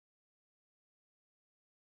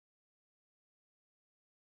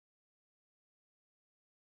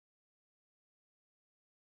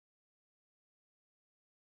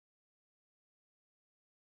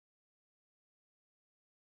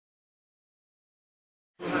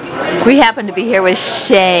We happen to be here with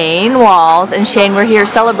Cheyne Walls, and Cheyne, we're here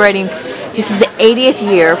celebrating. This is the 80th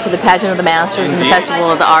year for the Pageant of the Masters and the Festival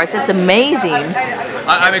of the Arts. It's amazing.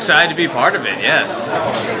 I'm excited to be part of it, yes.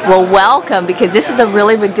 Well, welcome, because this is a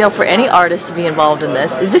really big deal for any artist to be involved in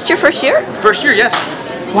this. Is this your first year? First year, yes.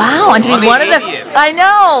 Wow, and to be one of the, I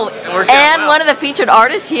know, and one of the featured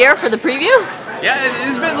artists here for the preview? Yeah,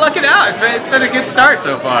 it's been looking out. It's been a good start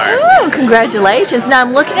so far. Ooh, congratulations. Now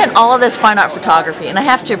I'm looking at all of this fine art photography, and I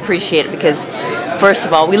have to appreciate it because, first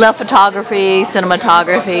of all, we love photography,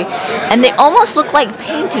 cinematography, and they almost look like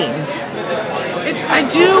paintings. I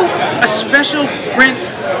do a special print.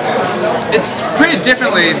 It's printed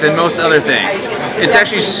differently than most other things. It's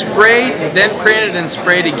actually sprayed, then printed and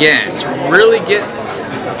sprayed again to really get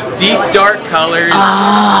deep, dark colors,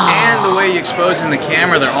 and the way you expose in the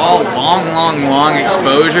camera, they're all long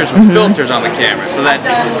exposures with filters on the camera, so that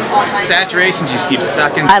saturation just keeps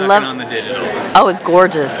sucking on the digital. Oh, it's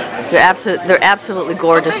gorgeous. They're absolutely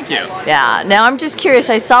gorgeous. Oh, thank you. Yeah. Now I'm just curious.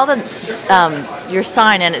 I saw your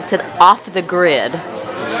sign and it said "Off the Grid."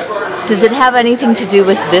 Does it have anything to do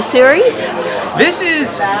with this series? This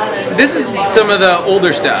is some of the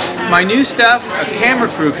older stuff. My new stuff, a camera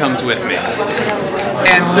crew comes with me.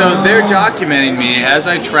 And so they're documenting me as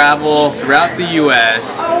I travel throughout the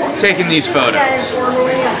U.S. taking these photos.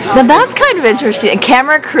 Now that's kind of interesting. A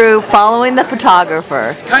camera crew following the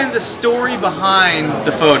photographer. Kind of the story behind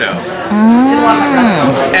the photo.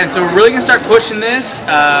 And so we're really going to start pushing this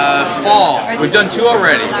fall. We've done 2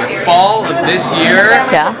 already. But fall of this year,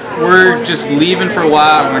 we're just leaving for a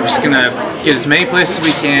while. And we're just going to get as many places as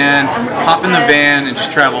we can, hop in the van, and just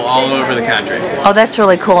travel all over the country. Oh, that's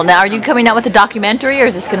really cool. Now, are you coming out with a documentary, or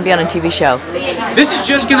is this going to be on a TV show? This is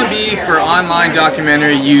just going to be for online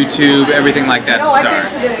documentary, YouTube, everything like that to start.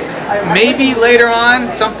 Maybe later on,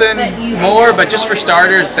 something more, but just for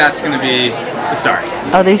starters, that's going to be the start.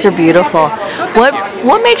 Oh, these are beautiful.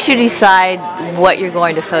 What makes you decide what you're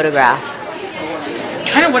going to photograph?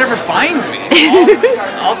 Kind of whatever finds me.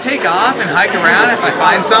 I'll take off and hike around if I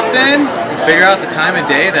find something, figure out the time of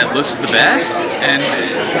day that looks the best, and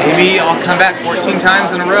maybe I'll come back 14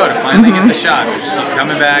 times in a row to finally get the shot. I just keep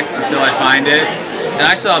coming back until I find it. And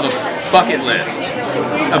I still have a bucket list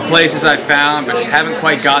of places I've found, but just haven't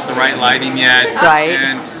quite got the right lighting yet. Right.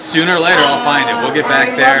 And sooner or later I'll find it. We'll get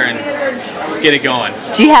back there and get it going.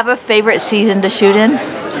 Do you have a favorite season to shoot in?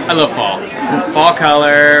 I love fall. Fall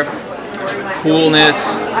color,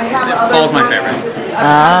 coolness. Fall's my favorite.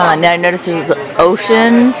 Ah, now I noticed there's the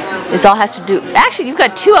ocean. This all has to do. Actually, you've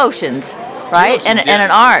got 2 oceans, right? 2 oceans, and an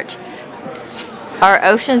art. Are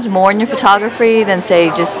oceans more in your photography than, say,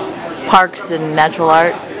 just parks and natural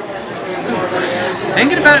art?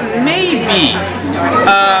 Thinking about it, maybe.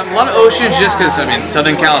 A lot of oceans, just because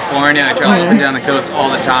Southern California. I travel up and down the coast all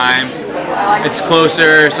the time. It's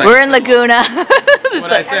closer. So we're in Laguna.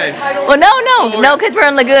 What'd I say? Well, no, because we're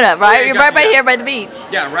in Laguna, right? You're right here by the beach.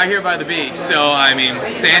 Yeah, right here by the beach. So,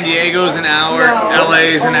 San Diego's an hour,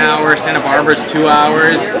 LA's an hour, Santa Barbara's 2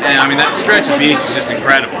 hours, and that stretch of beach is just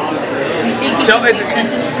incredible. So it's a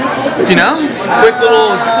quick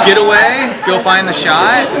little getaway, go find the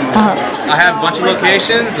shot. I have a bunch of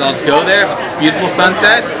locations, I'll just go there. If it's a beautiful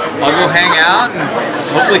sunset, I'll go hang out and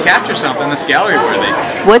hopefully capture something that's gallery worthy.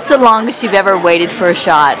 What's the longest you've ever waited for a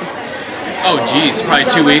shot? Oh geez, probably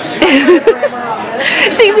 2 weeks.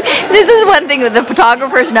 See, this is one thing that the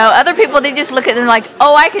photographers know. Other people, they just look at them like,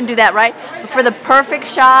 oh, I can do that, right? But for the perfect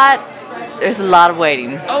shot, there's a lot of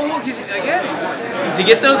waiting. Oh, well, because again, to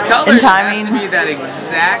get those colors, it has to be that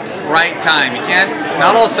exact right time. You can't,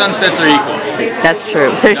 not all sunsets are equal. That's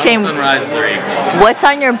true. So Cheyne, sunrises are equal. What's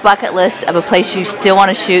on your bucket list of a place you still want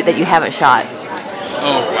to shoot that you haven't shot?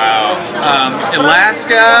 Oh, wow.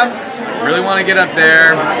 Alaska, really want to get up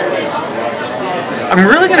there. I'm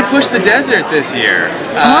really going to push the desert this year.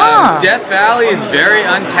 Death Valley is very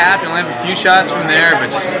untapped. You only have a few shots from there, but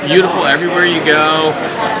just beautiful everywhere you go.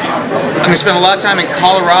 I'm going to spend a lot of time in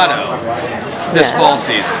Colorado this fall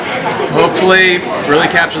season. Hopefully, really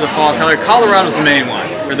capture the fall color. Colorado's the main one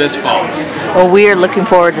for this fall. Well, we are looking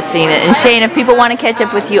forward to seeing it. And Cheyne, if people want to catch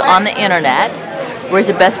up with you on the internet, where's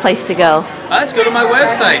the best place to go? Let's go to my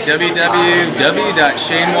website,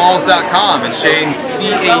 www.cheynewalls.com, and Cheyne,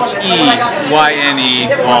 C-H-E-Y-N-E,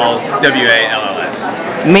 Walls, W-A-L-L-S.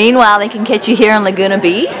 Meanwhile, they can catch you here in Laguna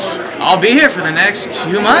Beach? I'll be here for the next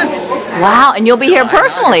 2 months. Wow, and you'll be here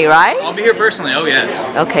personally, right? I'll be here personally, oh yes.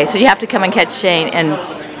 Okay, so you have to come and catch Cheyne, and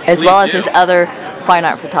as well as his other fine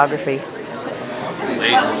art photography.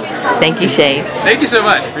 Please. Thank you, Cheyne. Thank you so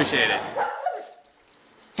much, appreciate it.